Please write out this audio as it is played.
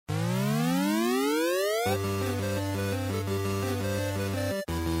It's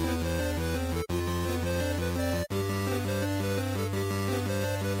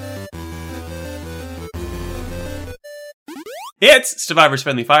Survivor's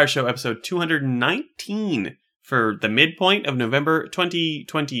Friendly Fire Show, episode 219 for the midpoint of November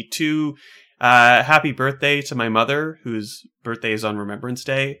 2022. Happy birthday to my mother, whose birthday is on Remembrance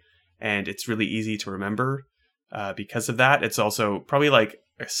Day, and it's really easy to remember because of that. It's also probably like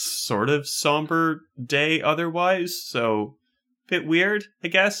a sort of somber day otherwise, so a bit weird, I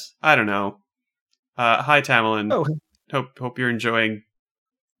guess. I don't know. Hi, Tamerlan. Oh. Hope you're enjoying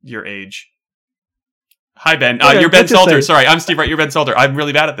your age. Hi, Ben. You're Ben Salter. Sorry, I'm Steve Wright. You're Ben Salter. I'm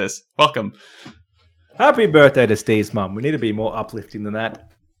really bad at this. Welcome. Happy birthday to Steve's mum. We need to be more uplifting than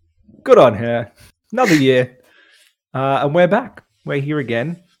that. Good on her. Another year. And we're back. We're here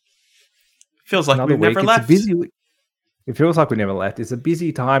again. Feels like we've never left. It's a busy week. It feels like we never left. It's a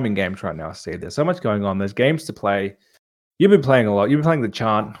busy time in games right now, Steve. There's so much going on. There's games to play. You've been playing a lot. You've been playing The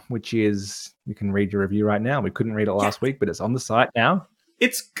Chant, which is, you can read your review right now. We couldn't read it last week, but it's on the site now.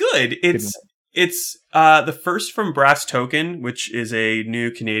 It's good. It's the first from Brass Token, which is a new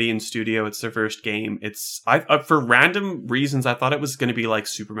Canadian studio. It's their first game. For random reasons, I thought it was going to be like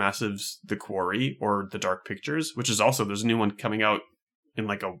Supermassive's The Quarry or The Dark Pictures, which is also, there's a new one coming out in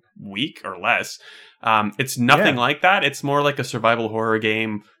like a week or less. It's nothing like that. It's more like a survival horror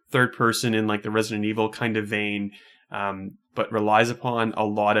game, third person in like the Resident Evil kind of vein, but relies upon a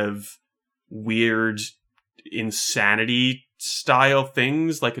lot of weird insanity style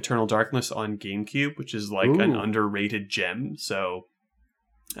things like Eternal Darkness on GameCube, which is like an underrated gem. So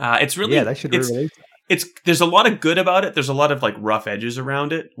it's really they should re-release that. There's a lot of good about it. There's a lot of like rough edges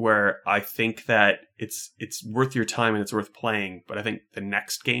around it where I think that it's worth your time and it's worth playing. But I think the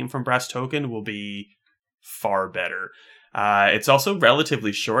next game from Brass Token will be far better. It's also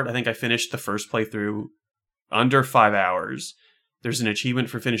relatively short. I think I finished the first playthrough under 5 hours. There's an achievement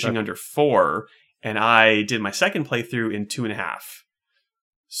for finishing under 4. And I did my second playthrough in 2.5.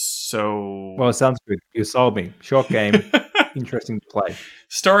 So... Well, it sounds good. You sold me. Short game. Interesting to play.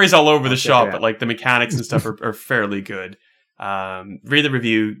 Stories all over the shop, but like the mechanics and stuff are fairly good. Read the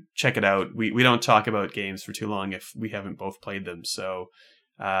review. Check it out. We don't talk about games for too long if we haven't both played them. So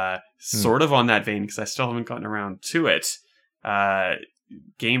sort of on that vein, because I still haven't gotten around to it.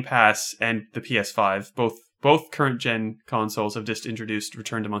 Game Pass and the PS5, both current gen consoles have just introduced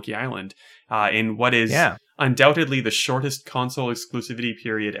Return to Monkey Island in what is undoubtedly the shortest console exclusivity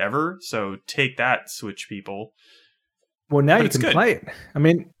period ever. So take that, Switch people. Well, now you can play it. I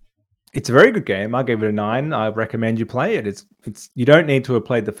mean, it's a very good game. I gave it a 9. I recommend you play it. It's you don't need to have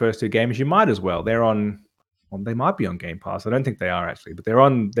played the first 2 games. You might as well. They might be on Game Pass. I don't think they are actually, but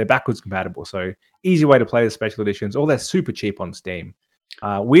they're backwards compatible. So easy way to play the special editions, or they're super cheap on Steam.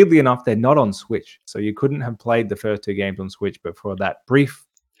 Weirdly enough, they're not on Switch, so you couldn't have played the first 2 games on Switch, but for that brief,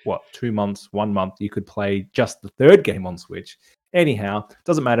 2 months, 1 month, you could play just the third game on Switch. Anyhow,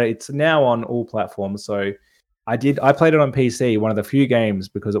 doesn't matter. It's now on all platforms, so I played it on PC, one of the few games,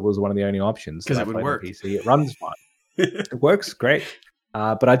 because it was one of the only options. Because it would work. On PC. It runs fine. It works great.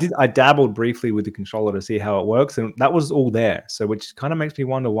 But I dabbled briefly with the controller to see how it works, and that was all there. So, which kind of makes me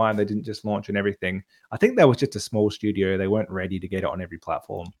wonder why they didn't just launch on everything. I think that was just a small studio; they weren't ready to get it on every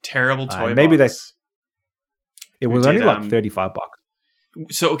platform. Terrible toy maybe box. It was only like $35.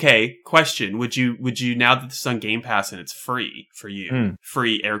 So, okay, question: Would you now that this is on Game Pass and it's free for you,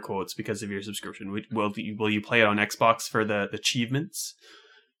 free air quotes because of your subscription? Will you play it on Xbox for the achievements?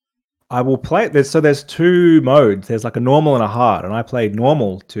 I will play it. There's 2 modes. There's like a normal and a hard, and I played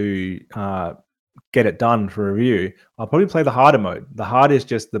normal to get it done for review. I'll probably play the harder mode. The hard is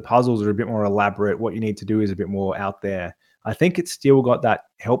just the puzzles are a bit more elaborate. What you need to do is a bit more out there. I think it's still got that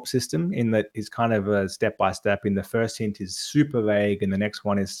help system in that it's kind of a step-by-step. In the first hint is super vague, and the next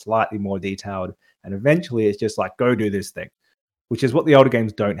one is slightly more detailed. And eventually it's just like, go do this thing, which is what the older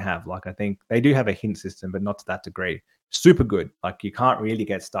games don't have. Like, I think they do have a hint system, but not to that degree. Super good. Like, you can't really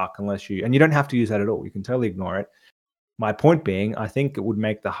get stuck and you don't have to use that at all. You can totally ignore it. My point being, I think it would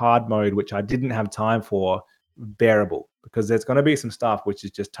make the hard mode, which I didn't have time for, bearable, because there's going to be some stuff which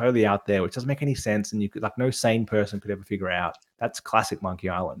is just totally out there, which doesn't make any sense, and you could, like, no sane person could ever figure out. That's classic Monkey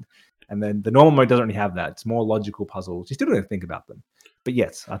Island. And then the normal mode doesn't really have that. It's more logical puzzles. You still don't have to think about them. But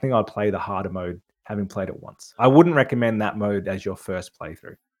yes, I think I'd play the harder mode, having played it once. I wouldn't recommend that mode as your first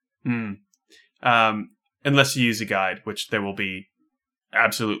playthrough. Unless you use a guide, which there will be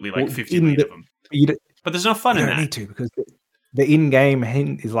absolutely like 50 million of them. But there's no fun in that. You don't need to, because the in-game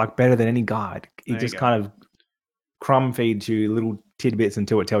hint is like better than any guide. It just kind of crumb feeds you little tidbits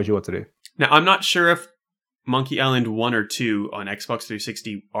until it tells you what to do. Now, I'm not sure if Monkey Island 1 or 2 on Xbox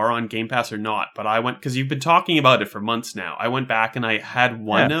 360 are on Game Pass or not, but I went, because you've been talking about it for months now, I went back and I had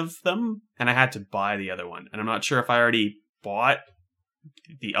one of them, and I had to buy the other one. And I'm not sure if I already bought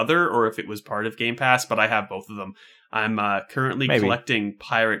the other or if it was part of Game Pass, but I have both of them. I'm currently collecting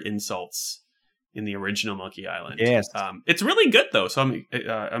pirate insults in the original Monkey Island. Yes. It's really good, though, so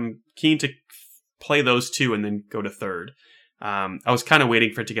I'm keen to play those two and then go to third. I was kind of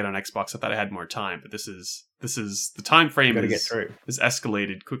waiting for it to get on Xbox. I thought I had more time, but this is the time frame is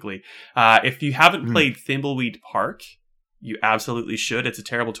escalated quickly. If you haven't played Thimbleweed Park, you absolutely should. It's a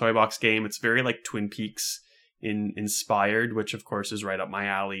terrible toy box game. It's very like Twin Peaks inspired, which of course is right up my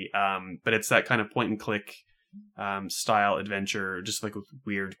alley. But it's that kind of point and click style adventure, just like with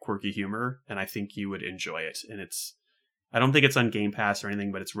weird, quirky humor, and I think you would enjoy it. And I don't think it's on Game Pass or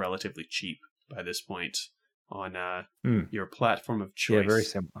anything, but it's relatively cheap by this point on your platform of choice. Yeah, very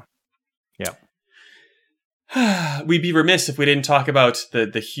similar. Yeah. We'd be remiss if we didn't talk about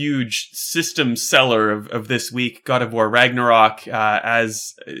the huge system seller of this week, God of War Ragnarok.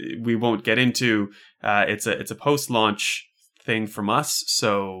 As we won't get into, it's a post-launch thing from us,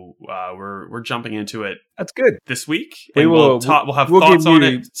 so we're jumping into it. That's good. This week, and we'll have thoughts on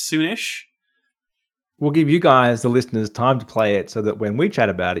it soonish. We'll give you guys, the listeners, time to play it so that when we chat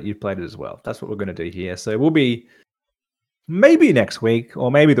about it, you've played it as well. That's what we're going to do here. So we'll be maybe next week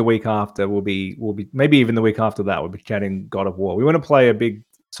or maybe the week after. We'll be maybe even the week after that. We'll be chatting God of War. We want to play a big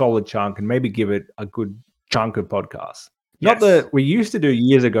solid chunk and maybe give it a good chunk of podcasts. Not that we used to do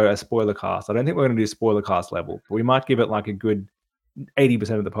years ago a spoiler cast. I don't think we're going to do spoiler cast level, but we might give it like a good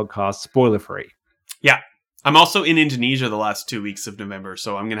 80% of the podcast spoiler free. Yeah. I'm also in Indonesia the last 2 weeks of November,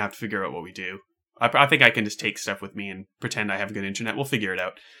 so I'm going to have to figure out what we do. I think I can just take stuff with me and pretend I have good internet. We'll figure it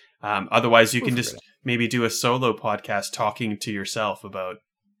out. Otherwise, you can just maybe do a solo podcast talking to yourself about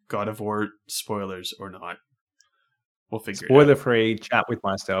God of War spoilers or not. We'll figure it out. Spoiler-free chat with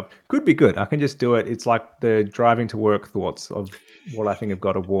myself. Could be good. I can just do it. It's like the driving to work thoughts of what I think of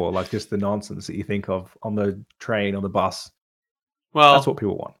God of War, like just the nonsense that you think of on the train, on the bus. Well, that's what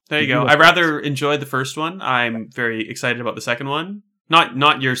people want. There you go. I rather enjoyed the first one. I'm very excited about the second one.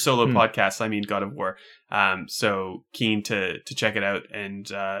 Not your solo podcast. I mean God of War. So keen to check it out and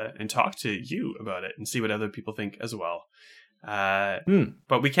talk to you about it and see what other people think as well.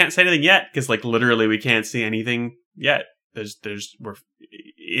 But we can't say anything yet because like literally we can't see anything yet. It's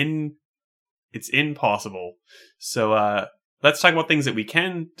impossible. So let's talk about things that we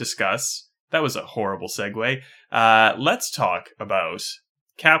can discuss. That was a horrible segue. Let's talk about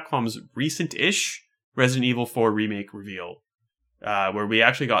Capcom's recent-ish Resident Evil 4 remake reveal. Where we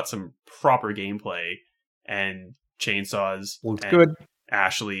actually got some proper gameplay and chainsaws and good.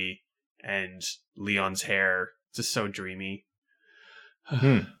 Ashley and Leon's hair. Just so dreamy.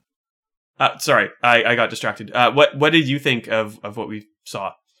 Sorry, I got distracted. What did you think of what we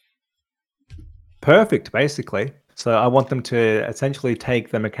saw? Perfect, basically. So I want them to essentially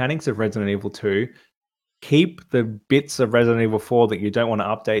take the mechanics of Resident Evil 2, keep the bits of Resident Evil 4 that you don't want to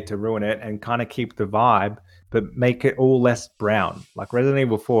update to ruin it, and kind of keep the vibe, but make it all less brown. Like Resident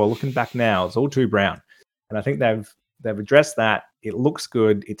Evil 4, looking back now, it's all too brown. And I think they've addressed that. It looks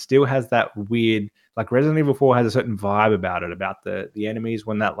good. It still has that weird, like Resident Evil 4 has a certain vibe about it, about the enemies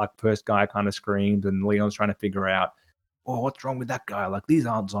when that like first guy kind of screamed and Leon's trying to figure out, oh, what's wrong with that guy? Like these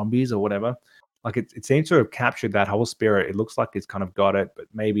aren't zombies or whatever. Like it seems to have captured that whole spirit. It looks like it's kind of got it, but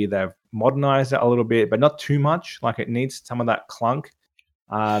maybe they've modernized it a little bit, but not too much. Like it needs some of that clunk.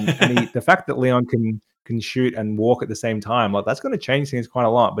 And the fact that Leon can shoot and walk at the same time, like that's going to change things quite a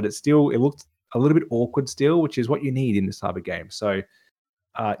lot. But it looks a little bit awkward still, which is what you need in this type of game. So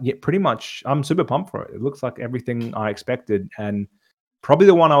yeah, pretty much, I'm super pumped for it. It looks like everything I expected, and probably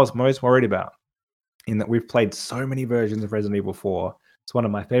the one I was most worried about. In that we've played so many versions of Resident Evil 4. It's one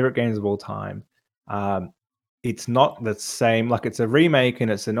of my favorite games of all time. It's not the same, like it's a remake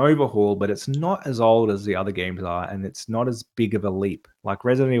and it's an overhaul, but it's not as old as the other games are, and it's not as big of a leap. Like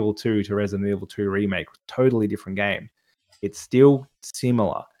Resident Evil 2 to Resident Evil 2 remake, totally different game. It's still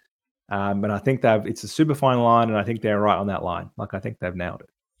similar, but I think it's a super fine line, and I think they're right on that line. Like I think they've nailed it.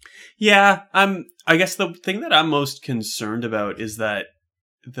 Yeah, I guess the thing that I'm most concerned about is that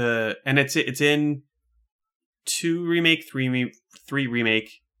it's in 2 remake, 3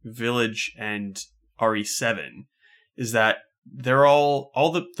 remake, Village, and RE7, is that they're all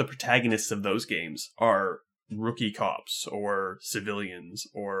the protagonists of those games are rookie cops or civilians,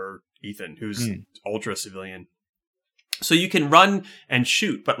 or Ethan, who's ultra civilian. So you can run and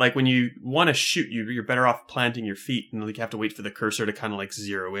shoot, but like when you want to shoot, you're better off planting your feet, and like you have to wait for the cursor to kind of like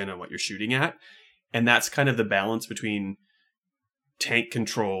zero in on what you're shooting at. And that's kind of the balance between tank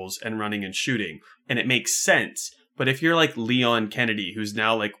controls and running and shooting, and it makes sense. But if you're like Leon Kennedy, who's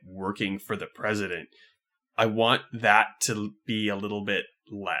now like working for the president, I want that to be a little bit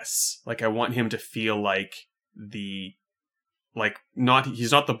less. Like I want him to feel like he's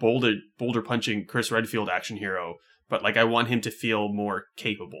not the boulder punching Chris Redfield action hero, but like I want him to feel more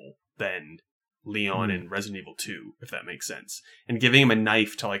capable than Leon in Resident Evil 2, if that makes sense. And giving him a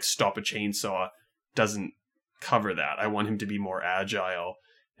knife to like stop a chainsaw doesn't cover that. I want him to be more agile,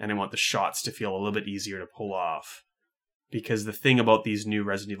 and I want the shots to feel a little bit easier to pull off. Because the thing about these new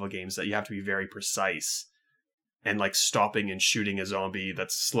Resident Evil games is that you have to be very precise, and like stopping and shooting a zombie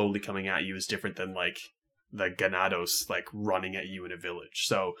that's slowly coming at you is different than like the Ganados like running at you in a village.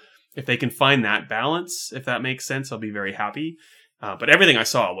 So if they can find that balance, if that makes sense, I'll be very happy. But everything I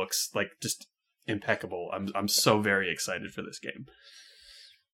saw looks like just impeccable. I'm so very excited for this game.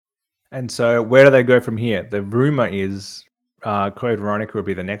 And so where do they go from here? The rumor is Code Veronica would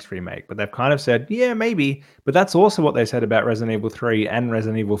be the next remake, but they've kind of said, yeah, maybe. But that's also what they said about Resident Evil 3 and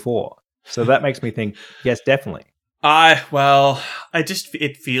Resident Evil 4. So that makes me think, yes, definitely.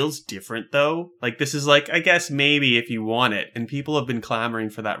 It feels different though. Like this is like, I guess maybe if you want it, and people have been clamoring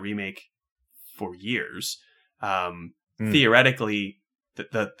for that remake for years. Theoretically,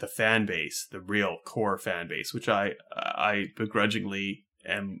 the fan base, the real core fan base, which I begrudgingly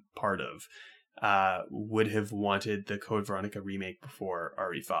am part of, would have wanted the Code Veronica remake before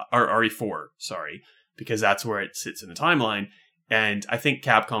RE5 or RE4, sorry, because that's where it sits in the timeline. And I think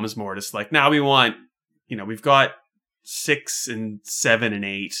Capcom is more just like, now we want, we've got 6 and 7 and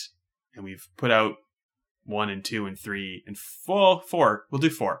 8, and we've put out 1 and 2 and 3 and 4. We'll do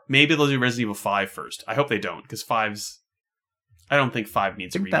 4. Maybe they'll do Resident Evil 5 first. I hope they don't, because I don't think 5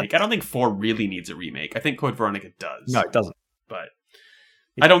 needs a remake. I don't think 4 really needs a remake. I think Code Veronica does. No, it doesn't. But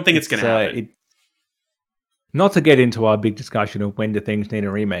I don't think it's going to happen. Not to get into our big discussion of when do things need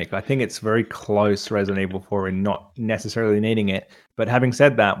a remake, I think it's very close Resident Evil 4 in not necessarily needing it. But having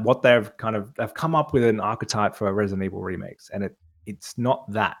said that, what they've come up with an archetype for Resident Evil remakes, and it's not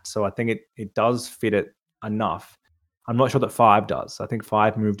that. So I think it does fit it enough. I'm not sure that 5 does. I think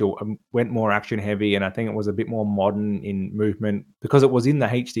 5 went more action heavy, and I think it was a bit more modern in movement because it was in the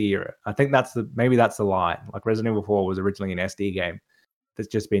HD era. I think maybe that's the line. Like Resident Evil 4 was originally an SD game that's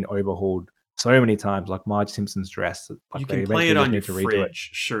just been overhauled so many times, like Marge Simpson's dress. Like you can play it on your fridge,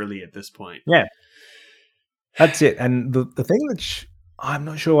 surely, at this point. Yeah. That's it. And the thing that I'm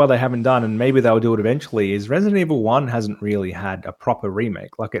not sure why they haven't done, and maybe they'll do it eventually, is Resident Evil 1 hasn't really had a proper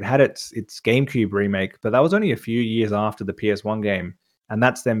remake. Like it had its GameCube remake, but that was only a few years after the PS1 game. And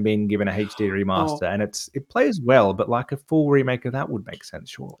that's then been given a HD remaster. And it plays well, but like a full remake of that would make sense,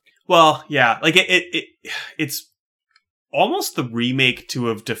 surely. Well, yeah. Like it's almost the remake to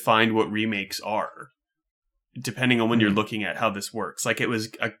have defined what remakes are, depending on when you're looking at how this works. Like it was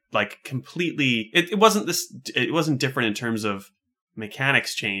completely, it wasn't different in terms of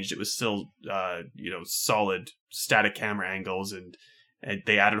mechanics changed. It was still, solid static camera angles, and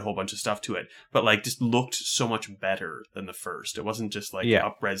they added a whole bunch of stuff to it, but like just looked so much better than the first. It wasn't just like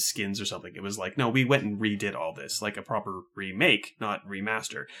up-res skins or something. It was like, no, we went and redid all this, like a proper remake, not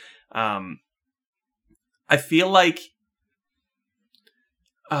remaster. I feel like,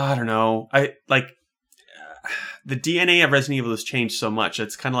 I don't know. The DNA of Resident Evil has changed so much.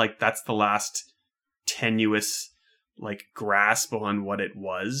 It's kind of like that's the last tenuous like grasp on what it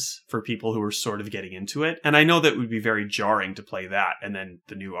was for people who were sort of getting into it. And I know that would be very jarring to play that and then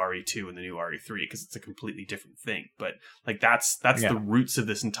the new RE2 and the new RE3 because it's a completely different thing. But like that's the roots of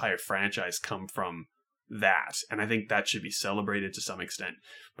this entire franchise come from that. And I think that should be celebrated to some extent.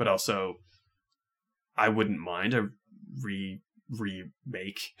 But also, I wouldn't mind a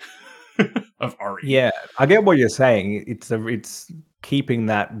remake of RE. Yeah, I get what you're saying. It's keeping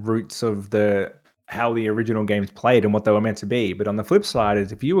that roots of how the original games played and what they were meant to be. But on the flip side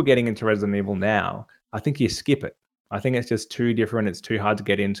is if you were getting into Resident Evil now, I think you skip it. I think it's just too different. It's too hard to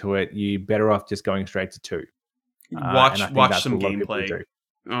get into it. You're better off just going straight to 2. Watch some gameplay.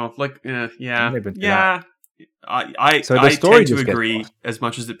 Oh, like yeah. I tend to agree as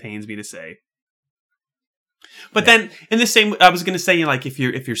much as it pains me to say. But then in the same, I was going to say, like, if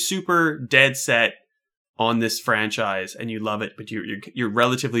you're super dead set on this franchise and you love it, but you're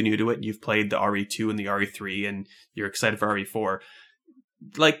relatively new to it, and you've played the RE2 and the RE3 and you're excited for RE4,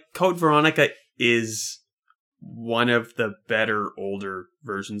 like Code Veronica is one of the better older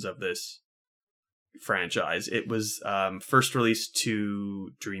versions of this franchise. It was first released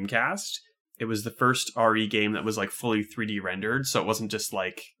to Dreamcast. It was the first RE game that was like fully 3D rendered, so it wasn't just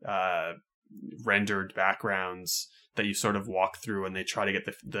like rendered backgrounds that you sort of walk through and they try to get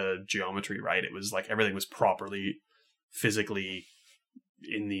the geometry right. It was like everything was properly physically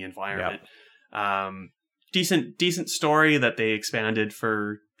in the environment. Decent story that they expanded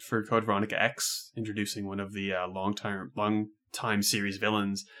for Code Veronica X, introducing one of the long time series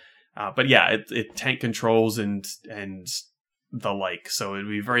villains. But yeah, it tank controls and the like, so it'd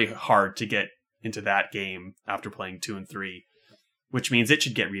be very hard to get into that game after playing 2 and 3, which means it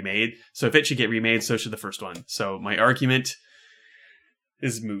should get remade. So if it should get remade, so should the first one. So my argument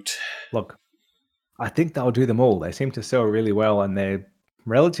is moot. Look, I think they'll do them all. They seem to sell really well, and they're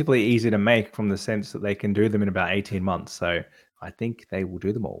relatively easy to make from the sense that they can do them in about 18 months. So I think they will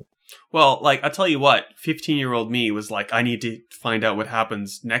do them all. Well, like, I'll tell you what, 15-year-old me was like, I need to find out what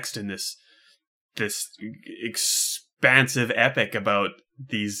happens next in this expansive epic about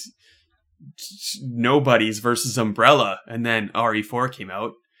these nobodies versus Umbrella. And then RE4 came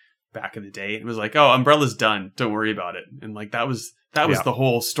out back in the day. It was like, oh, Umbrella's done. Don't worry about it. And like, that was the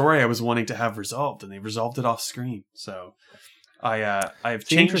whole story I was wanting to have resolved, and they resolved it off screen. So I've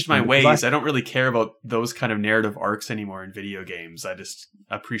changed my ways. I don't really care about those kind of narrative arcs anymore in video games. I just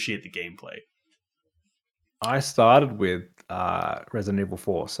appreciate the gameplay. I started with Resident Evil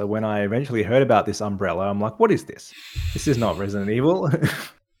 4. So when I eventually heard about this Umbrella, I'm like, what is this? This is not Resident Evil.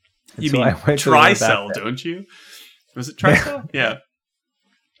 You mean Tricell, don't you? Was it Tricell? Yeah.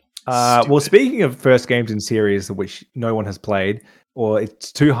 Well, speaking of first games in series which no one has played, or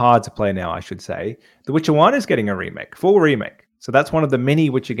it's too hard to play now, I should say, The Witcher 1 is getting a remake, full remake. So that's one of the many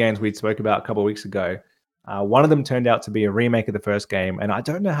Witcher games we spoke about a couple of weeks ago. One of them turned out to be a remake of the first game, and I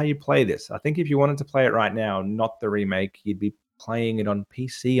don't know how you play this. I think if you wanted to play it right now, not the remake, you'd be playing it on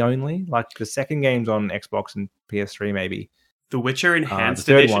PC only. Like the second game's on Xbox and PS3 maybe. The Witcher Enhanced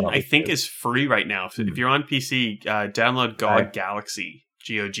Edition, I think, is free right now. So if you're on PC, download GOG Galaxy,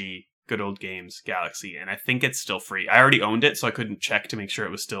 GOG, Good Old Games Galaxy, and I think it's still free. I already owned it, so I couldn't check to make sure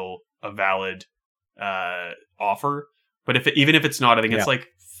it was still a valid offer. But even if it's not, I think it's like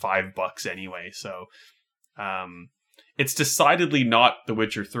 $5 anyway. So it's decidedly not The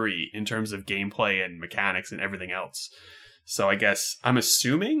Witcher 3 in terms of gameplay and mechanics and everything else. So I guess I'm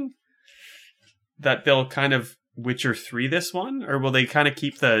assuming that they'll kind of Witcher 3 this one, or will they kind of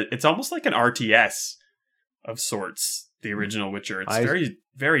keep it's almost like an RTS of sorts, the original Witcher. It's very,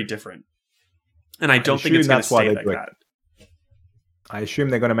 very different. And I don't think it's going to stay like that. I assume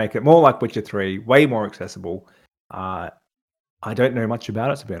they're going to make it more like Witcher 3, way more accessible. I don't know much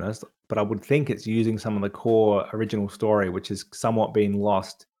about it, to be honest, but I would think it's using some of the core original story, which is somewhat being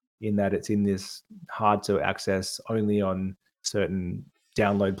lost in that it's in this hard to access only on certain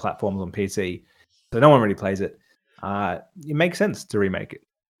download platforms on PC. So no one really plays it. It makes sense to remake it.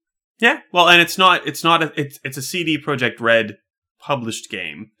 Yeah, well, and it's a CD Projekt Red published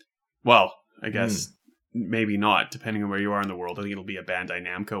game. Well, I guess maybe not, depending on where you are in the world. I think it'll be a Bandai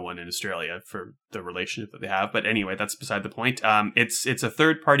Namco one in Australia for the relationship that they have. But anyway, that's beside the point. It's a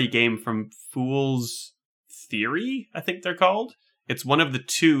third-party game from Fool's Theory, I think they're called. It's one of the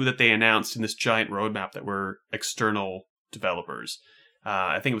two that they announced in this giant roadmap that were external developers.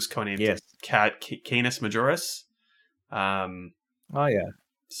 I think it was codenamed Canis Majoris. Oh yeah.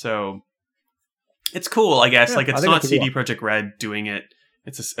 So it's cool, I guess. Like, it's not CD Projekt Red doing it.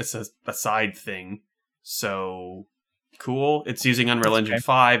 It's a side thing. So cool. It's using Unreal Engine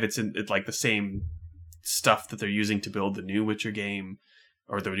 5. It's like the same stuff that they're using to build the new Witcher game,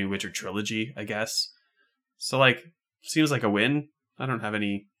 or the new Witcher trilogy, I guess. So like, seems like a win. I don't have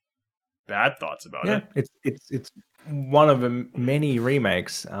any bad thoughts about it. It's one of the many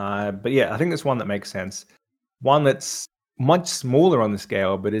remakes. But yeah, I think it's one that makes sense. One that's much smaller on the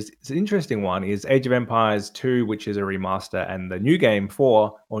scale, but it's an interesting one, is Age of Empires 2, which is a remaster, and the new game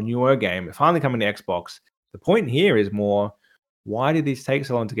 4, or newer game, finally coming to Xbox. The point here is more, why did these take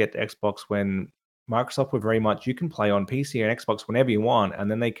so long to get to Xbox when Microsoft were very much, you can play on PC and Xbox whenever you want,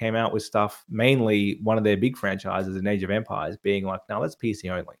 and then they came out with stuff, mainly one of their big franchises in Age of Empires, being like, now that's PC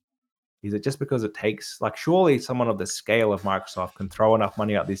only. Is it just because it takes, like, surely someone of the scale of Microsoft can throw enough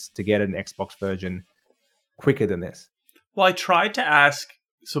money at this to get an Xbox version quicker than this? Well, I tried to ask,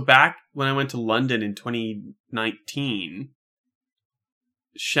 so back when I went to London in 2019,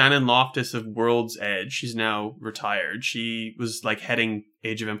 Shannon Loftus of World's Edge, she's now retired, she was like heading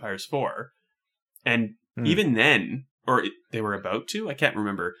Age of Empires 4. And even then, or they were about to, I can't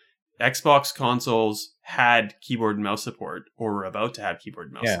remember, Xbox consoles had keyboard and mouse support, or were about to have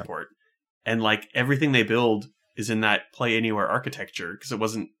keyboard and mouse support. And like everything they build is in that Play Anywhere architecture, because it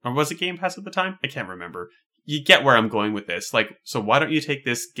wasn't, or was it Game Pass at the time? I can't remember. You get where I'm going with this. Like, so why don't you take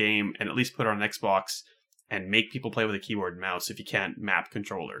this game and at least put it on Xbox and make people play with a keyboard and mouse if you can't map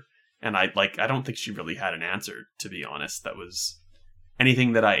controller? And I don't think she really had an answer, to be honest. That was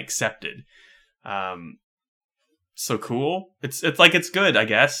anything that I accepted. so cool. It's like it's good, I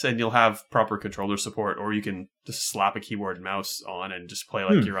guess, and you'll have proper controller support, or you can just slap a keyboard and mouse on and just play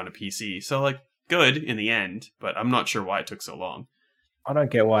like you're on a PC. So like good in the end, but I'm not sure why it took so long. I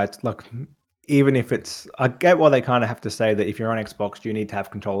don't get why it's like, even if it's, I get why they kind of have to say that if you're on Xbox, you need to have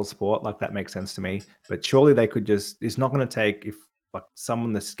controller support. Like that makes sense to me. But surely they could just, it's not going to take, if like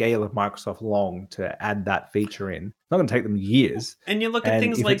someone the scale of Microsoft long to add that feature in, it's not going to take them years. And you look at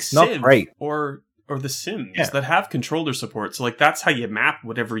things like Civ or the Sims that have controller support. So like that's how you map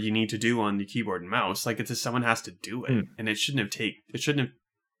whatever you need to do on the keyboard and mouse. Like it's just someone has to do it, and it shouldn't have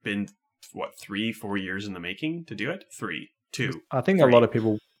been what 3-4 years in the making to do it. 2. I think 3. A lot of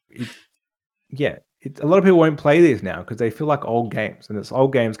people, a lot of people won't play these now because they feel like old games, and it's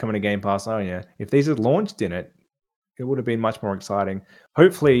old games coming to Game Pass. Oh yeah, if these had launched in it, it would have been much more exciting.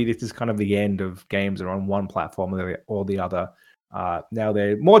 Hopefully, this is kind of the end of games that are on one platform or the other. Now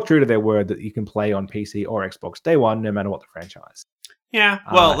they're more true to their word that you can play on PC or Xbox day one, no matter what the franchise. Yeah,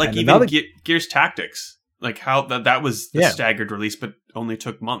 well, like even Gears Tactics, like how that was a staggered release, but only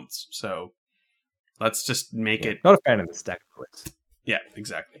took months. So let's just make it. Not a fan of the staggered release. Yeah,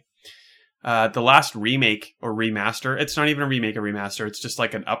 exactly. The last remake or remaster, it's not even a remake or remaster, it's just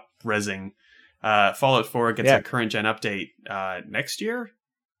like an up-resing. Fallout 4 gets a current gen update next year?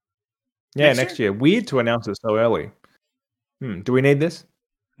 Yeah, next year. Weird to announce it so early. Do we need this?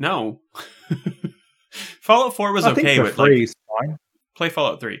 No. Fallout 4 was okay, but like, fine. Play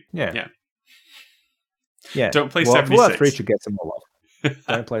Fallout 3. Yeah. Don't play 76. Fallout 3 should get some more love.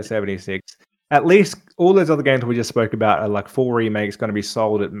 Don't play 76. At least all those other games we just spoke about are like full remakes, going to be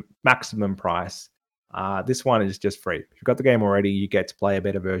sold at maximum price. This one is just free. If you've got the game already, you get to play a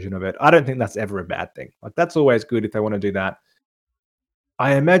better version of it. I don't think that's ever a bad thing. Like that's always good if they want to do that.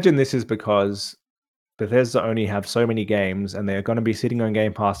 I imagine this is because Bethesda only have so many games and they're going to be sitting on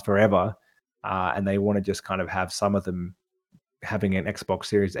Game Pass forever. And they want to just kind of have some of them having an Xbox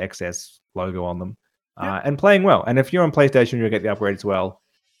Series XS logo on them and playing well. And if you're on PlayStation, you'll get the upgrade as well.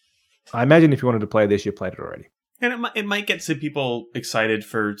 I imagine if you wanted to play this, you played it already. And it might get some people excited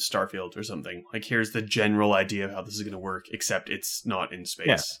for Starfield or something. Like, here's the general idea of how this is going to work, except it's not in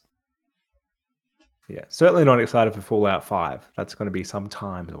space. Yeah, certainly not excited for Fallout 5. That's going to be some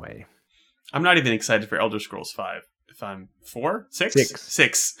time away. I'm not even excited for Elder Scrolls 5. If I'm 4? 6?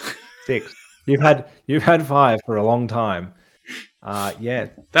 6. 6. You've had 5 for a long time. Yeah.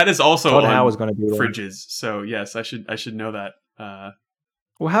 That is also Todd on Howard's going to be fridges. So yes, I should know that.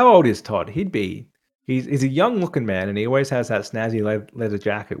 Well, how old is Todd? He's a young-looking man, and he always has that snazzy leather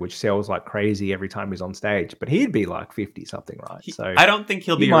jacket, which sells like crazy every time he's on stage. But he'd be like 50-something, right? So I don't think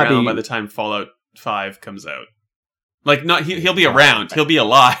he'll be around by the time Fallout 5 comes out. Like, not he'll be around. He'll be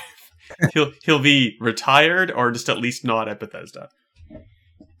alive. he'll be retired, or just at least not at Bethesda.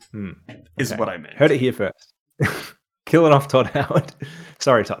 Is what I meant. Heard it here first. Killing off Todd Howard.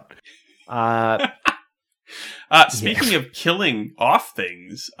 Sorry, Todd. Speaking of killing off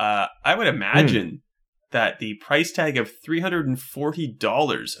things, I would imagine that the price tag of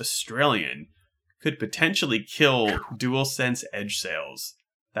 $340 Australian could potentially kill DualSense Edge sales.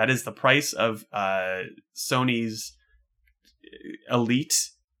 That is the price of Sony's Elite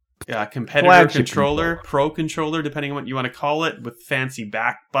competitor Flagship controller, Pro controller, depending on what you want to call it, with fancy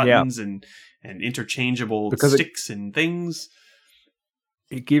back buttons and interchangeable sticks and things.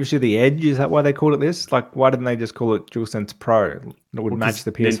 It gives you the edge. Is that why they called it this? Like, why didn't they just call it DualSense Pro? It would match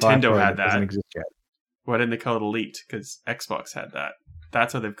the PS5 Nintendo Pro had that. Doesn't exist yet. Why didn't they call it Elite? Because Xbox had that.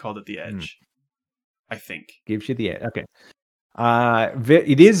 That's why they've called it the Edge. I think. Gives you the edge. Okay.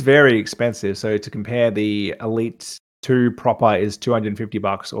 It is very expensive. So to compare, the Elite 2 proper is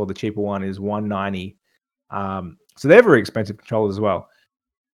 $250, or the cheaper one is $190. So they're very expensive controllers as well.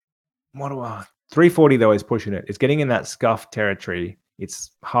 $340 though is pushing it. It's getting in that scuff territory.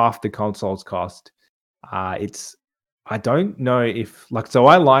 It's half the console's cost. I don't know if so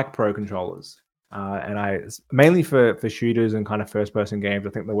I like Pro controllers, and I mainly for shooters and kind of first person games. I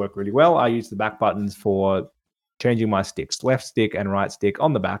think they work really well. I use the back buttons for changing my sticks, left stick and right stick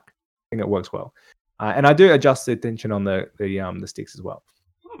on the back. I think it works well, and I do adjust the tension on the sticks as well.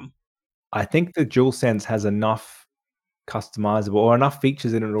 I think the DualSense has enough customizable or enough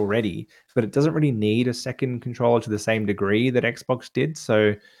features in it already, but it doesn't really need a second controller to the same degree that Xbox did.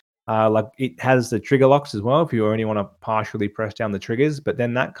 So like it has the trigger locks as well if you only want to partially press down the triggers, but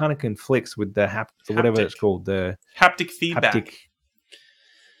then that kind of conflicts with the whatever it's called, the haptic feedback,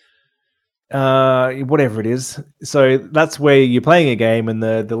 whatever it is. So that's where you're playing a game and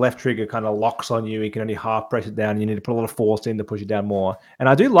the left trigger kind of locks on you. You can only half press it down. You need to put a lot of force in to push it down more. And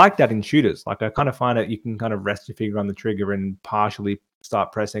I do like that in shooters. Like I kind of find it, you can kind of rest your finger on the trigger and partially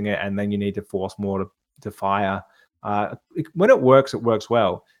start pressing it, and then you need to force more to fire. When it works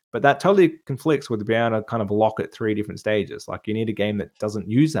well. But that totally conflicts with being able to kind of lock at 3 different stages. Like you need a game that doesn't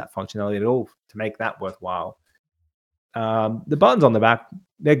use that functionality at all to make that worthwhile. The buttons on the back,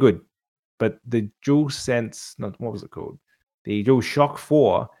 they're good. But the DualSense, what was it called? The DualShock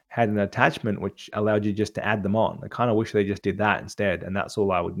 4 had an attachment which allowed you just to add them on. I kind of wish they just did that instead, and that's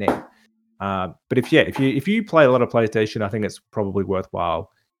all I would need. But if you play a lot of PlayStation, I think it's probably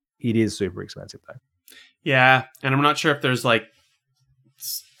worthwhile. It is super expensive though. Yeah, and I'm not sure if there's like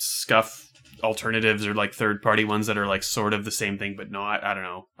scuff alternatives or like third-party ones that are like sort of the same thing, but not. I don't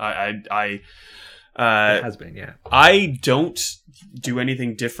know. It has been, yeah. I don't do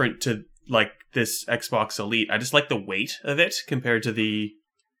anything different to like this Xbox Elite. I just like the weight of it compared to the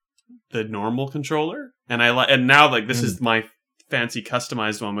normal controller, and and now like this is my fancy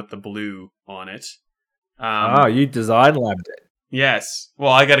customized one with the blue on it. You design labbed it. Yes.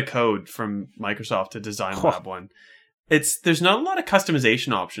 Well, I got a code from Microsoft to design lab one. There's not a lot of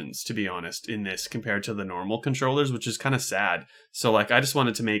customization options, to be honest, in this compared to the normal controllers, which is kind of sad. So like I just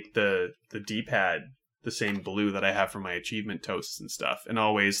wanted to make the D-pad the same blue that I have for my achievement toasts and stuff. And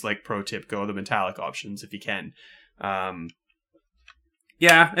always, like, pro tip, go the metallic options if you can.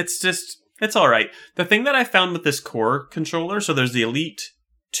 Yeah, it's all right. The thing that I found with this Core controller, so there's the Elite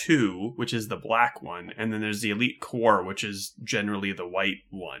 2, which is the black one, and then there's the Elite Core, which is generally the white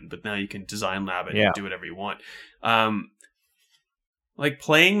one, but now you can design lab it and do whatever you want. Like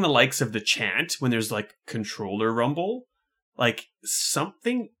playing the likes of the Chant when there's like controller rumble, like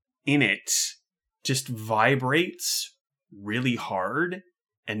something in it just vibrates really hard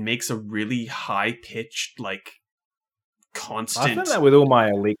and makes a really high pitched, like, constant. I've done that with all my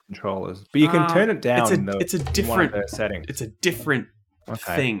Elite controllers, but you can turn it down. It's a different setting. It's a different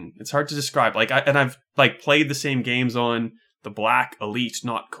thing. It's hard to describe. Like, I've like played the same games on the black Elite,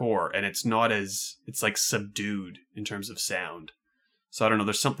 not Core, and it's like subdued in terms of sound. So I don't know.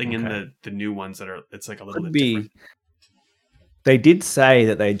 There's something in the new ones that it's like a little bit different. They did say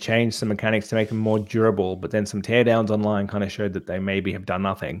that they changed some mechanics to make them more durable, but then some teardowns online kind of showed that they maybe have done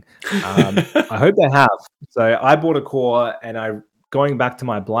nothing. I hope they have. So I bought a Core, and going back to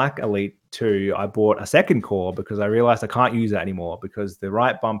my black Elite 2, I bought a second Core because I realized I can't use that anymore because the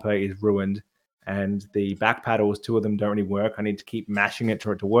right bumper is ruined and the back paddles, 2 of them don't really work. I need to keep mashing it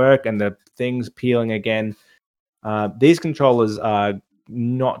for it to work, and the thing's peeling again. These controllers are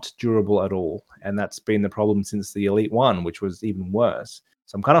not durable at all, and that's been the problem since the Elite 1, which was even worse.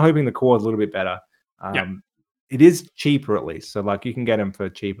 So I'm kind of hoping the Core is a little bit better. It is cheaper at least, so like you can get them for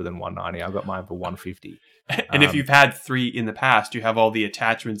cheaper than $190. I got mine for $150. And if you've had 3 in the past, you have all the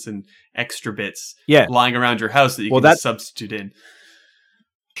attachments and extra bits lying around your house that you can just substitute in.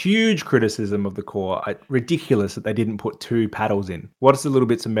 Huge criticism of the Core. Ridiculous that they didn't put 2 paddles in. What does the little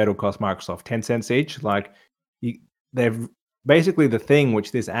bits of metal cost Microsoft? 10 cents each? Like, they've basically the thing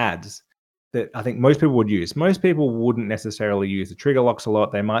which this adds that I think most people would use. Most people wouldn't necessarily use the trigger locks a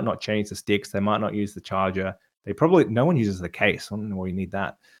lot. They might not change the sticks. They might not use the charger. No one uses the case. I don't know why you need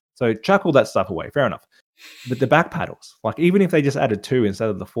that. So chuck all that stuff away. Fair enough. But the back paddles, like even if they just added 2 instead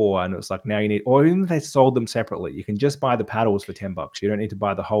of the 4, and it was like now you need, or even if they sold them separately, you can just buy the paddles for $10. You don't need to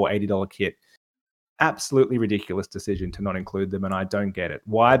buy the whole $80 kit. Absolutely ridiculous decision to not include them, and I don't get it.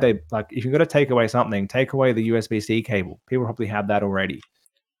 Why they like? If you're going to take away something, take away the USB-C cable. People probably have that already.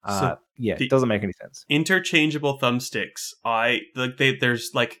 It doesn't make any sense. Interchangeable thumbsticks.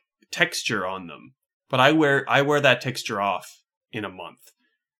 There's like texture on them, but I wear that texture off in a month,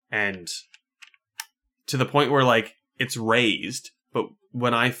 and to the point where like it's raised. But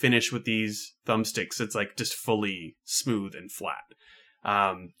when I finish with these thumbsticks, it's like just fully smooth and flat.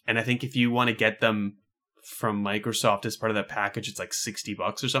 And I think if you want to get them from Microsoft as part of that package, it's like $60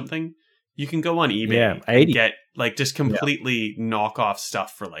 or something. You can go on eBay and get like just completely knock off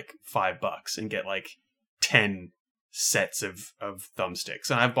stuff for like $5 and get like 10 sets of thumbsticks.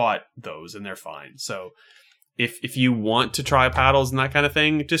 And I've bought those and they're fine. So if you want to try paddles and that kind of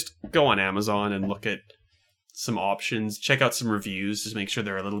thing, just go on Amazon and look at some options, check out some reviews, just make sure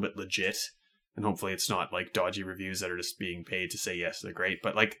they're a little bit legit. And hopefully it's not like dodgy reviews that are just being paid to say, yes, they're great.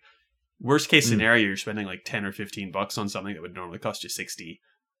 But like worst case scenario, you're spending like 10 or $15 on something that would normally cost you 60,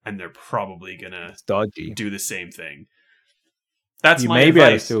 and they're probably going to do the same thing. That's my advice.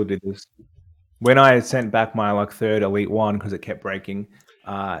 Maybe I still did this. When I sent back my like 3rd Elite 1 because it kept breaking,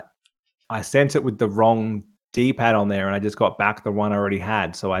 I sent it with the wrong D-pad on there, and I just got back the one I already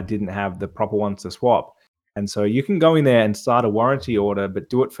had. So I didn't have the proper ones to swap. And so you can go in there and start a warranty order, but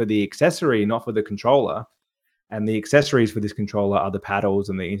do it for the accessory, not for the controller. And the accessories for this controller are the paddles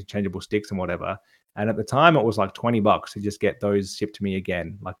and the interchangeable sticks and whatever. And at the time, it was like $20 to just get those shipped to me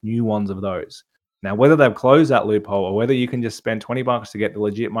again, like new ones of those. Now, whether they've closed that loophole or whether you can just spend $20 to get the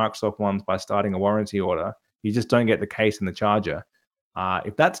legit Microsoft ones by starting a warranty order, you just don't get the case and the charger.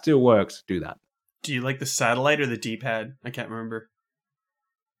 If that still works, do that. Do you like the satellite or the D-pad? I can't remember.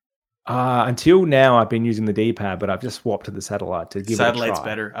 Until now, I've been using the D-pad, but I've just swapped to the satellite to give it a try. Satellite's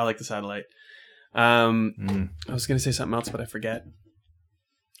better. I like the satellite. I was going to say something else, but I forget.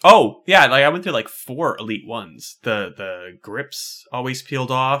 Oh, yeah, like I went through like 4 Elite ones. The grips always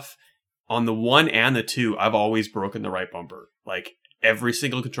peeled off. On the 1 and the 2, I've always broken the right bumper. Like every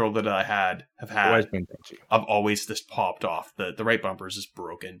single controller that I have always been dodgy. I've always just popped off. The right bumper is just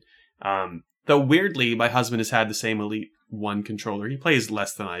broken. Though weirdly, my husband has had the same Elite 1 controller. He plays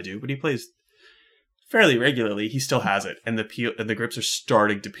less than I do, but he plays fairly regularly. He still has it, and the grips are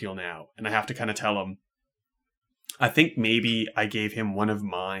starting to peel now. And I have to kind of tell him, I think maybe I gave him one of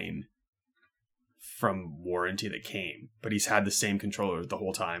mine from warranty that came, but he's had the same controller the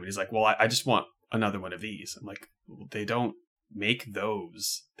whole time. And he's like, well, I just want another one of these. I'm like, well, they don't make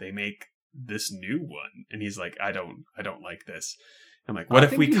those. They make this new one. And he's like, I don't like this. I'm like, what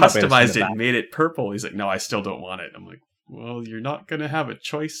if we customized it and made it purple? He's like, no, I still don't want it. I'm like, well, you're not going to have a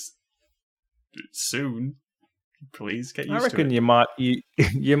choice soon. Please get used to it. I reckon you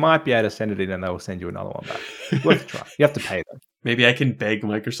might be able to send it in and they'll send you another one back. Worth a try. You have to pay them. Maybe I can beg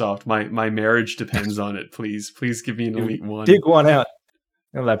Microsoft. My marriage depends on it. Please give me an Elite one. Dig one out.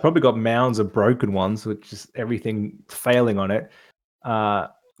 They've probably got mounds of broken ones, which is everything failing on it.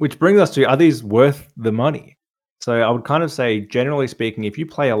 Which brings us to, are these worth the money? So I would kind of say, generally speaking, if you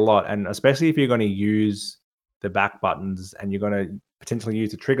play a lot, and especially if you're going to use the back buttons and you're going to potentially use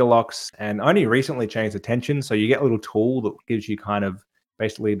the trigger locks, and only recently changed the tension, so you get a little tool that gives you kind of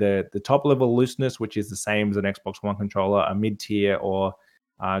basically the top level looseness, which is the same as an Xbox One controller, a mid-tier, or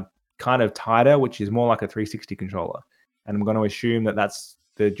kind of tighter, which is more like a 360 controller. And I'm going to assume that that's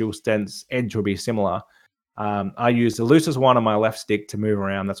the DualSense Edge will be similar. I use the loosest one on my left stick to move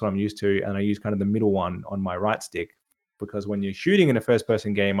around. That's what I'm used to. And I use kind of the middle one on my right stick, because when you're shooting in a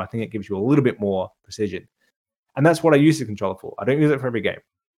first-person game, I think it gives you a little bit more precision. And that's what I use the controller for. I don't use it for every game.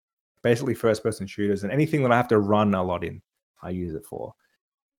 Basically, first-person shooters and anything that I have to run a lot in, I use it for.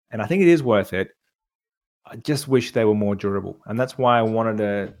 And I think it is worth it. I just wish they were more durable. And that's why I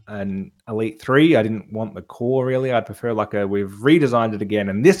wanted an Elite 3. I didn't want the core, really. I'd prefer we've redesigned it again.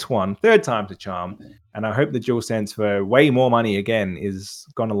 And this one, third time's a charm. And I hope the DualSense for way more money, again, is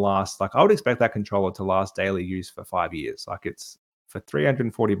going to last. Like, I would expect that controller to last daily use for 5 years. Like, it's for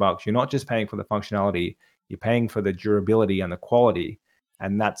 $340. You're not just paying for the functionality. You're paying for the durability and the quality.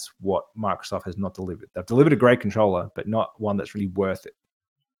 And that's what Microsoft has not delivered. They've delivered a great controller, but not one that's really worth it.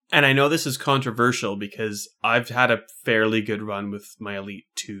 And I know this is controversial because I've had a fairly good run with my Elite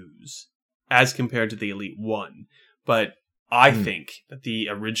 2s as compared to the Elite 1. But I think that the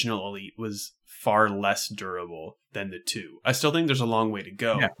original Elite was far less durable than the 2. I still think there's a long way to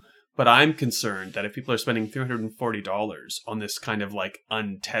go. Yeah. But I'm concerned that if people are spending $340 on this kind of like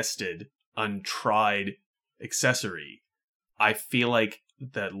untested, untried accessory, I feel like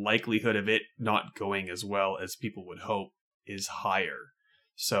the likelihood of it not going as well as people would hope is higher.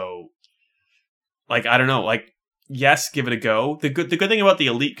 So, like, I don't know, like, yes, give it a go. The good thing about the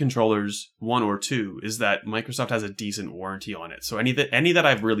Elite controllers 1 or 2 is that Microsoft has a decent warranty on it. So any that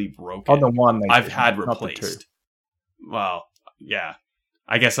I've really broken, on the one I've had replaced. Well, yeah,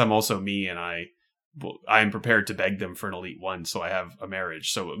 I guess I'm also me, and I'm prepared to beg them for an Elite 1, so I have a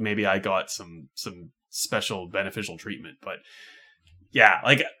marriage. So maybe I got some special beneficial treatment. But yeah,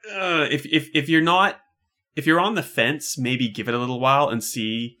 like if you're on the fence, maybe give it a little while and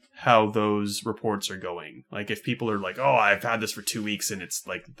see how those reports are going. Like, if people are like, oh, I've had this for 2 weeks and it's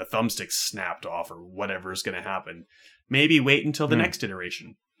like the thumbstick snapped off or whatever is going to happen, maybe wait until the next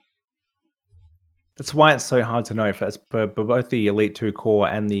iteration. That's why it's so hard to know for both the Elite 2 Core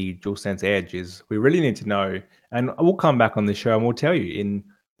and the DualSense Edge. Is we really need to know, and we'll come back on this show and we'll tell you in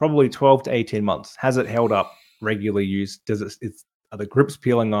probably 12 to 18 months, has it held up regular use? Are the grips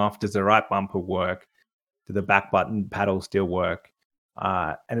peeling off? Does the right bumper work? Do the back button paddles still work?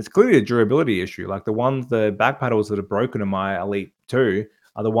 And it's clearly a durability issue. Like the back paddles that are broken in my Elite 2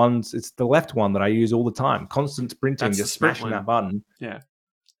 are the ones, it's the left one that I use all the time. Constant sprinting, that's just smashing that button. Yeah.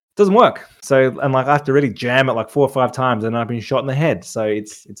 Doesn't work. So, and like I have to really jam it like 4 or 5 times and I've been shot in the head. So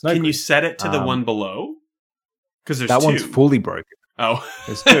it's no Can good. You set it to the one below? Because there's that 2. One's fully broken. Oh.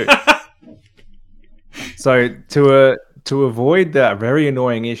 There's 2. So to avoid the very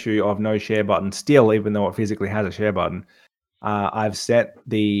annoying issue of no share button still, even though it physically has a share button, I've set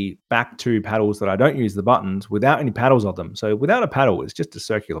the back 2 paddles that I don't use the buttons without any paddles on them. So without a paddle, it's just a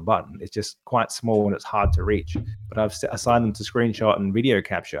circular button. It's just quite small and it's hard to reach. But I've assigned them to screenshot and video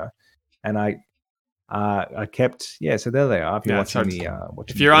capture. And I I kept, so there they are. If you're watching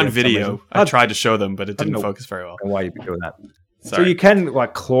if you're on video, I tried to show them, but it didn't focus very well. Why you'd be doing that? Sorry. So you can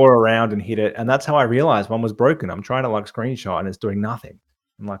like claw around and hit it, and that's how I realized one was broken. I'm trying to like screenshot, and it's doing nothing.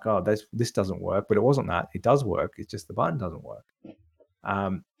 I'm like, oh, this doesn't work, but it wasn't that. It does work. It's just the button doesn't work.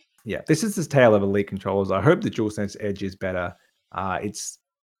 This is the tale of Elite controllers. I hope the DualSense Edge is better. It's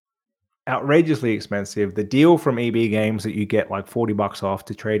outrageously expensive. The deal from EB Games that you get like $40 off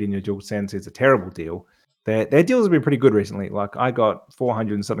to trade in your DualSense is a terrible deal. Their deals have been pretty good recently. Like I got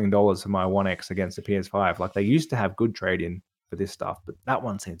 $400 and something for my One X against the PS5. Like they used to have good trade-in for this stuff, but that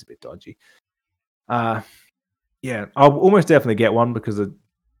one seems a bit dodgy. I'll almost definitely get one because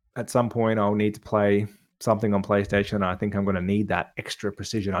at some point I'll need to play something on PlayStation. And I think I'm going to need that extra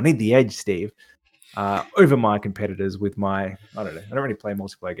precision. I need the edge, Steve, over my competitors with my, I don't know. I don't really play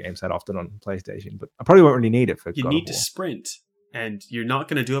multiplayer games that often on PlayStation, but I probably won't really need it for You need to sprint, and you're not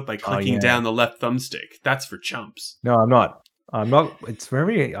going to do it by clicking down the left thumbstick. That's for chumps. No, I'm not. It's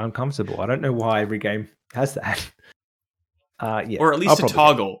very uncomfortable. I don't know why every game has that. Or at least a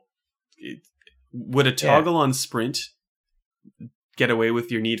toggle. Would a toggle on sprint get away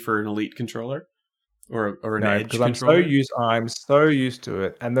with your need for an Elite controller or an Edge controller? I'm so used to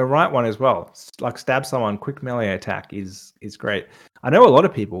it, and the right one as well. Like stab someone, quick melee attack is great. I know a lot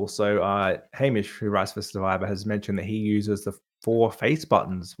of people. So Hamish, who writes for Survivor, has mentioned that he uses the 4 face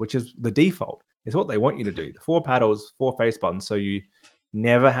buttons, which is the default. It's what they want you to do. The 4 paddles, 4 face buttons, so you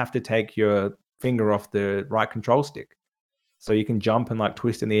never have to take your finger off the right control stick. So you can jump and like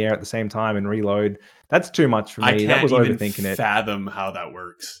twist in the air at the same time and reload. That's too much for me. That was overthinking it. Fathom how that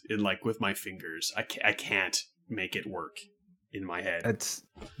works with my fingers. I can't make it work in my head.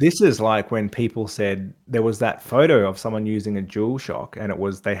 This is like when people said there was that photo of someone using a DualShock, and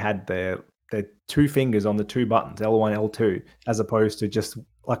they had their 2 fingers on the 2 buttons, L1, L2, as opposed to just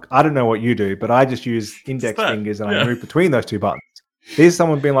like, I don't know what you do, but I just use index fingers and I move between those 2 buttons. There's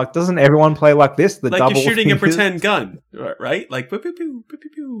someone being like, doesn't everyone play like this? The double you're shooting fingers? A pretend gun, right? Like pew pew pew pew pew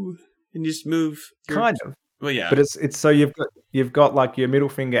pew, and you just move. Kind of. Well, yeah. But it's so you've got like your middle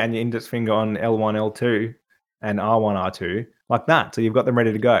finger and your index finger on L1, L2, and R1, R2, like that. So you've got them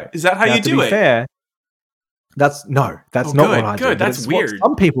ready to go. Is that how you do it? Fair, that's not what I do. That's weird.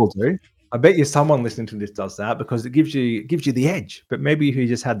 Some people do. I bet you someone listening to this does that because it gives you the edge. But maybe if you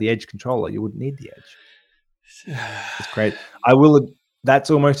just had the Edge controller, you wouldn't need the Edge. It's great.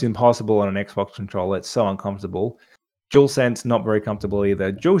 That's almost impossible on an Xbox controller. It's so uncomfortable. DualSense, not very comfortable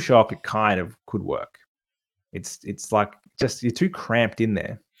either. DualShock, it kind of could work. It's like just you're too cramped in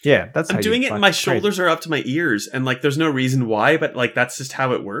there. Yeah, that's. I'm doing it. And my shoulders are up to my ears, and like there's no reason why, but like that's just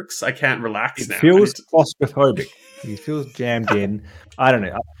how it works. I can't relax now. It feels claustrophobic. It feels jammed in. I don't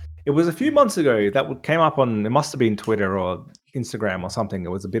know. It was a few months ago that came up on. It must have been Twitter or Instagram or something. It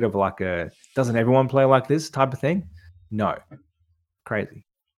was a bit of like doesn't everyone play like this type of thing? No. Crazy.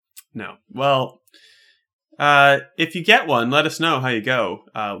 No. Well, if you get one, let us know how you go.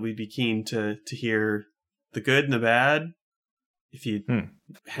 We'd be keen to hear the good and the bad. If you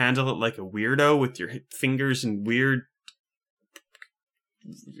handle it like a weirdo with your fingers and weird...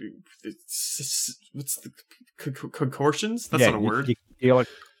 what's the... contortions? That's not a word. You're like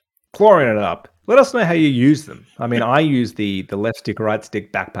clawing it up. Let us know how you use them. I mean, I use the left stick, right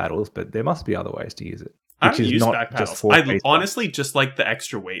stick back paddles, but there must be other ways to use it. I don't use back paddles. I honestly just like the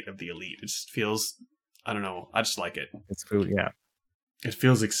extra weight of the Elite. It just feels, I don't know. I just like it. It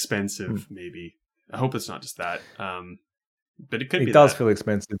feels expensive, maybe. I hope it's not just that. But it could be. It does feel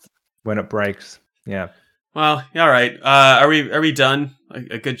expensive when it breaks. Yeah. Well, all right. Are we done?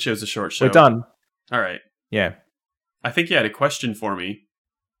 A good show's a short show. We're done. All right. Yeah. I think you had a question for me.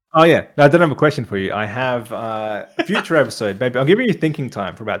 Oh, yeah. No, I don't have a question for you. I have a future episode, baby. I'm giving you thinking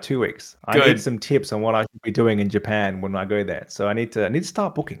time for about 2 weeks. I need some tips on what I should be doing in Japan when I go there. So I need to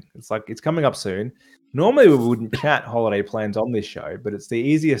start booking. It's coming up soon. Normally we wouldn't chat holiday plans on this show, but it's the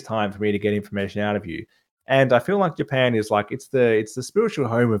easiest time for me to get information out of you. And I feel like Japan is like it's the spiritual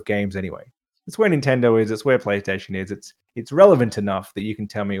home of games anyway. It's where Nintendo is. It's where PlayStation is. It's relevant enough that you can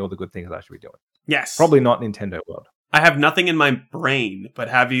tell me all the good things I should be doing. Yes. Probably not Nintendo World. I have nothing in my brain, but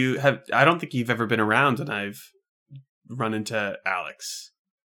I don't think you've ever been around and I've run into Alex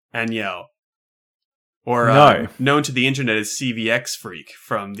and Yell. Or known to the internet as CVX Freak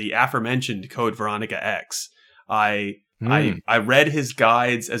from the aforementioned Code Veronica X. I read his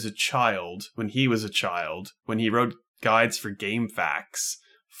guides as a child when he was a child, when he wrote guides for GameFAQs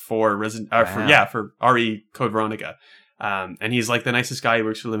for for RE Code Veronica. And he's like the nicest guy. He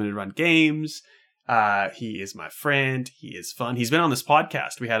works for Limited Run Games. He is my friend. He is fun. He's been on this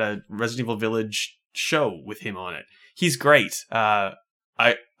podcast. We had a Resident Evil Village show with him on it. He's great. I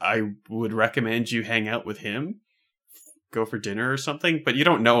I would recommend you hang out with him, go for dinner or something. But you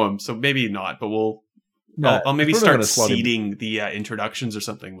don't know him, so maybe not. But I'll maybe start seeding the introductions or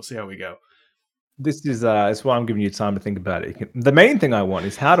something. We'll see how we go. This is it's why I'm giving you time to think about it. The main thing I want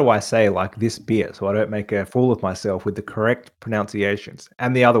is how do I say like this beer so I don't make a fool of myself with the correct pronunciations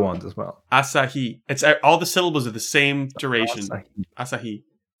and the other ones as well. Asahi. It's all the syllables are the same duration. Asahi.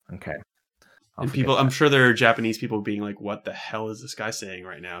 Okay. And people, I'm sure there are Japanese people being like, "What the hell is this guy saying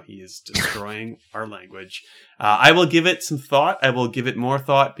right now? He is destroying our language." I will give it some thought. I will give it more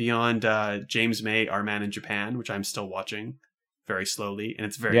thought beyond James May, Our Man in Japan, which I'm still watching very slowly, and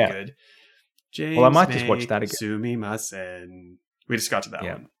it's very good. James I might just watch that again. Sumimasen. We just got to that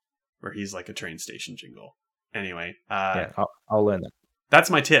one where he's like a train station jingle. Anyway, I'll learn that. That's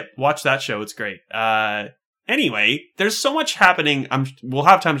my tip. Watch that show. It's great. Anyway, there's so much happening. We'll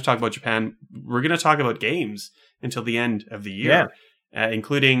have time to talk about Japan. We're going to talk about games until the end of the year,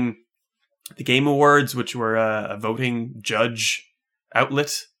 including the Game Awards, which were a voting judge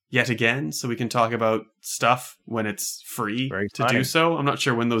outlet yet again, so we can talk about stuff when it's free to do so. I'm not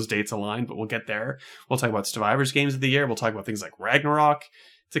sure when those dates align, but we'll get there. We'll talk about Survivor's Games of the Year. We'll talk about things like Ragnarok.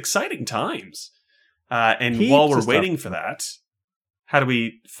 It's exciting times. And while we're waiting for that, how do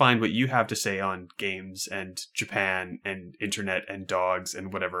we find what you have to say on games and Japan and internet and dogs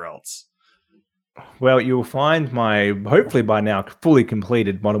and whatever else? Well, you'll find my, hopefully by now, fully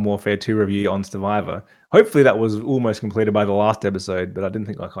completed Modern Warfare 2 review on Survivor. Hopefully that was almost completed by the last episode, but I didn't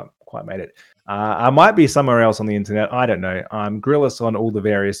think I quite made it. I might be somewhere else on the internet. I don't know. I'm Grillis on all the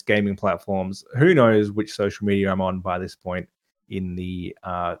various gaming platforms. Who knows which social media I'm on by this point in the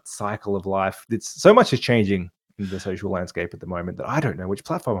cycle of life. So much is changing in the social landscape at the moment that I don't know which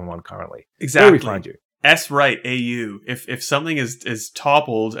platform I'm on currently. Exactly. Where do we find you? S-Right AU. If something is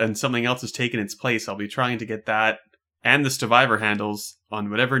toppled and something else has taken its place, I'll be trying to get that and the Survivor handles on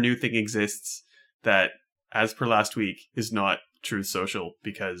whatever new thing exists that, as per last week, is not Truth Social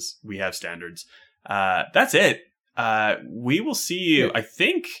because we have standards. That's it. We will see you, I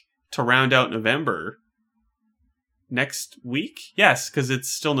think, to round out November next week. Yes, because it's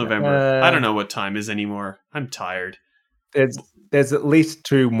still November. I don't know what time is anymore. I'm tired. There's at least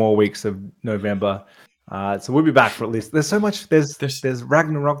 2 more weeks of November. So we'll be back for at least. There's so much. There's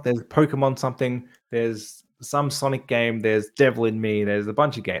Ragnarok. There's Pokemon something. There's some Sonic game. There's Devil in Me. There's a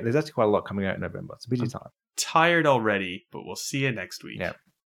bunch of games. There's actually quite a lot coming out in November. It's a busy time. Tired already, but we'll see you next week. Yeah.